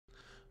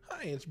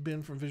Hi, it's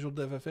Ben from Visual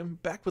Dev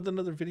FM, back with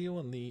another video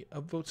on the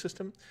upvote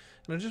system.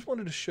 And I just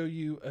wanted to show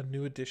you a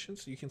new addition.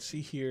 So you can see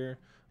here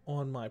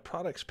on my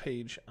products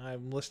page,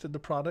 I've listed the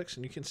products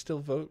and you can still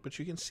vote, but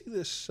you can see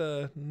this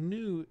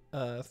new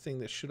thing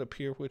that should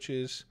appear, which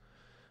is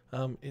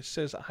it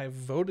says I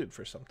voted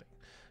for something.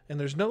 And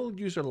there's no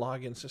user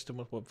login system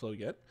with Webflow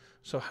yet.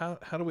 So how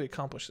do we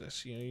accomplish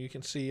this? You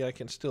can see I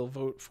can still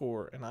vote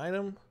for an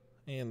item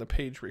and the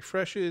page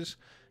refreshes.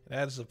 It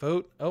adds the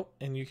vote. Oh,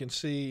 and you can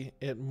see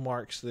it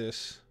marks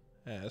this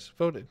as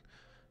voted.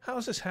 How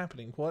is this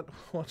happening?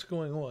 What's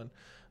going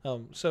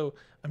on? So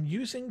I'm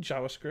using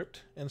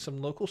JavaScript and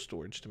some local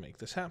storage to make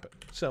this happen.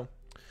 So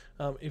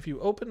if you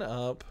open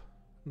up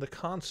the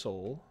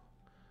console,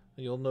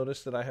 you'll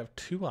notice that I have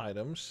two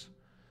items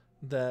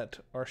that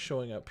are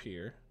showing up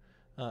here.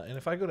 And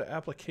if I go to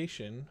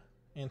application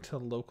and to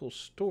local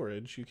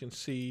storage, you can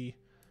see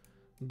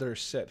they're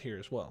set here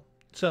as well.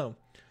 So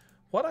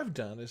what I've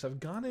done is I've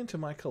gone into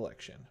my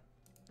collection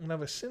and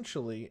I've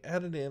essentially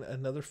added in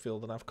another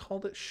field and I've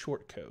called it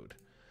shortcode.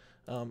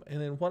 And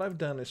then what I've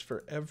done is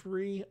for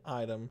every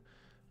item,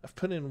 I've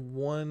put in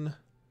one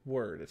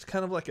word. It's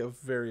kind of like a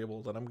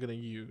variable that I'm going to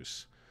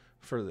use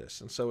for this.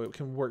 And so it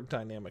can work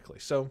dynamically.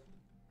 So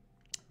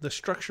the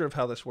structure of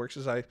how this works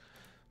is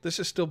this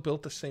is still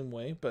built the same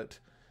way, but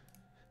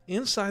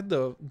inside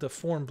the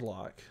form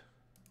block,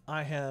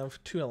 I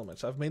have two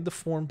elements. I've made the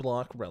form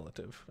block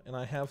relative, and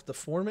I have the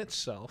form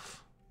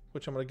itself,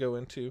 which I'm going to go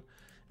into,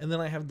 and then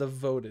I have the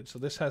voted. So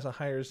this has a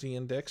higher Z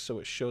index, so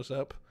it shows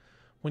up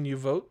when you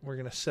vote. We're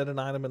going to set an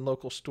item in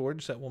local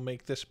storage that will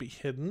make this be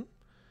hidden,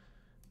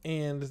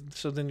 and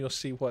so then you'll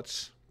see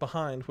what's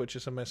behind, which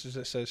is a message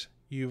that says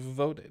you've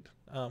voted.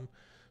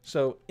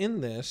 So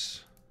in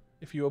this,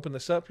 if you open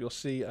this up, you'll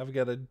see I've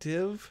got a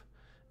div,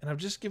 and I've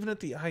just given it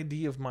the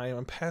ID of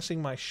I'm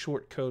passing my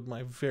shortcode,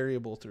 my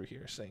variable through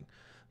here, saying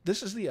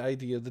this is the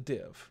ID of the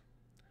div.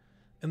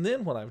 And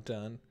then what I've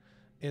done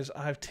is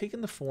I've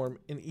taken the form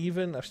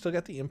and I've still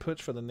got the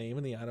inputs for the name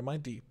and the item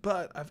ID,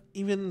 but I've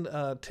even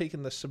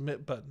taken the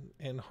submit button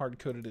and hard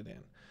coded it in.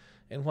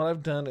 And what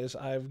I've done is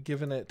I've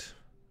given it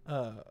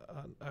on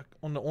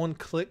the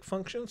onClick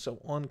function. So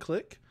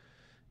onClick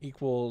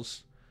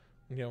equals,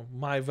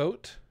 my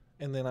vote.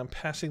 And then I'm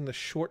passing the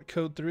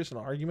shortcode through as an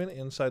argument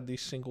inside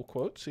these single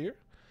quotes here.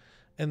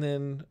 And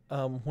then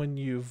when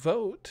you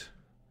vote,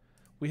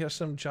 we have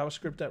some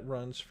JavaScript that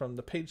runs from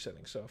the page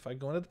settings. So if I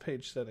go into the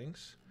page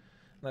settings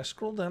and I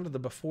scroll down to the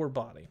before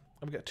body,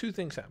 I've got two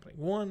things happening.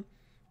 One,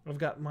 I've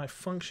got my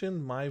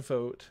function, my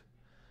vote,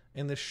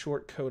 and this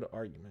shortcode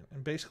argument.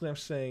 And basically I'm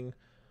saying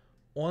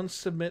on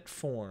submit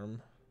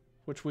form,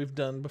 which we've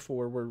done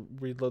before, we'll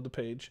reload the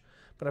page,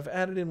 but I've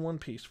added in one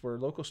piece for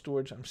local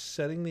storage. I'm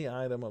setting the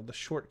item of the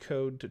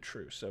shortcode to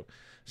true. So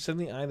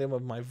setting the item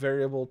of my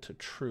variable to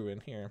true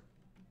in here.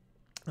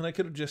 And I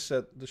could have just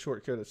set the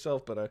shortcode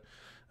itself, but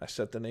I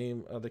set the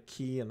name of the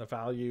key and the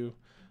value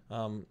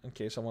in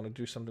case I want to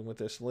do something with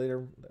this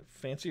later,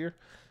 fancier.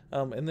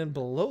 And then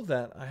below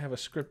that, I have a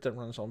script that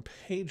runs on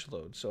page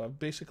load. So I've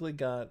basically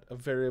got a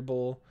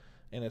variable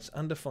and it's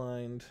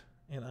undefined,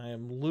 and I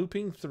am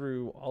looping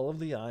through all of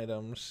the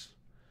items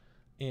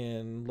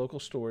in local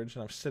storage,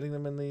 and I'm setting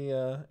them in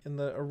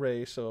the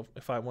array. So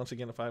if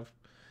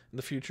in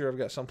the future I've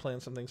got some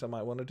plans, some things I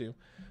might want to do,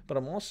 but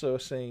I'm also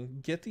saying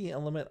get the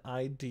element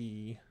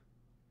ID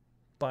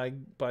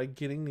by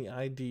getting the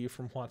ID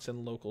from what's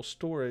in local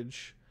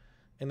storage,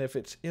 and if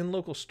it's in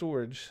local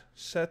storage,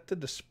 set the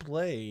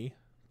display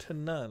to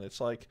none.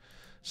 It's like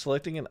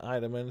selecting an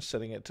item and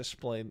setting it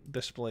to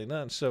display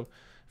none. So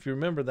if you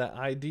remember, that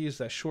ID is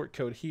that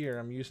shortcode here.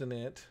 I'm using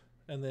it,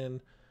 and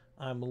then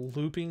I'm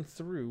looping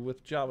through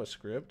with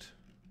JavaScript,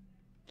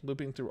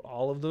 looping through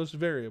all of those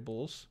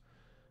variables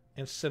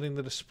and setting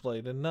the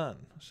display to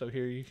none. So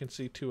here you can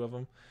see two of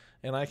them,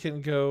 and I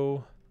can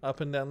go up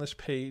and down this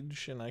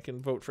page and I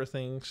can vote for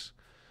things.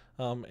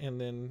 And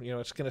then,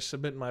 it's going to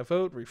submit my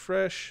vote,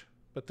 refresh,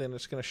 but then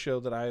it's going to show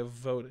that I have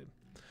voted.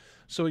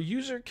 So a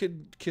user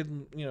could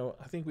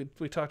I think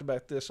we talked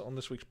about this on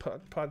this week's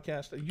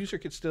podcast. A user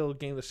could still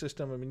game the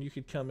system. I mean, you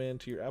could come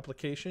into your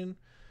application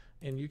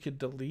and you could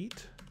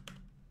delete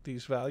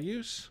these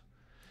values.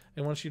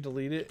 And once you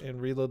delete it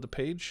and reload the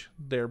page,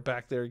 they're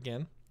back there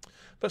again.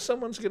 But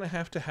someone's going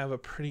to have a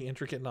pretty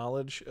intricate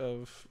knowledge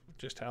of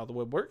just how the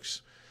web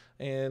works.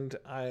 And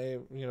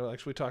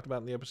like we talked about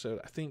in the episode,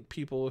 I think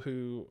people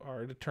who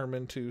are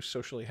determined to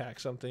socially hack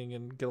something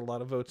and get a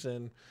lot of votes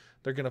in,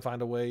 they're going to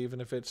find a way, even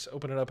if it's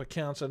opening up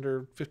accounts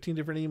under 15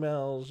 different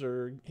emails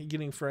or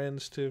getting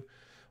friends to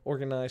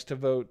organize to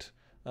vote.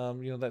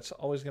 That's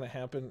always going to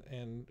happen.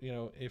 And,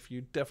 if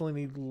you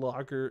definitely need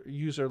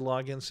user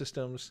login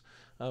systems,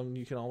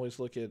 you can always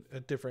look at a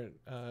different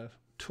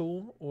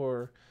tool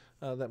or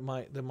that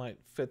might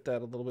fit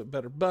that a little bit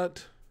better.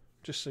 But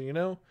just so you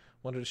know,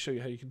 wanted to show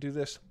you how you can do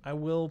this. I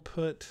will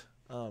put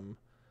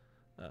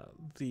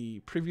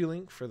the preview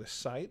link for the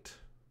site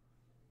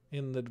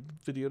in the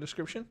video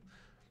description.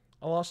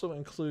 I'll also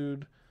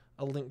include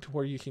a link to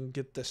where you can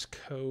get this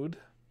code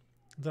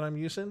that I'm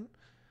using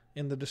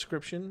in the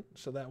description,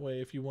 so that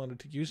way if you wanted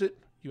to use it,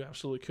 you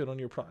absolutely could on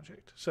your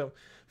project. So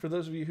for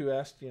those of you who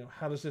asked,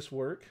 how does this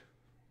work?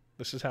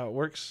 This is how it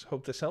works.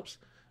 Hope this helps.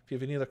 If you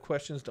have any other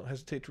questions, don't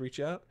hesitate to reach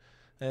out,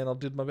 and I'll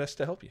do my best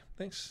to help you.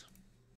 Thanks.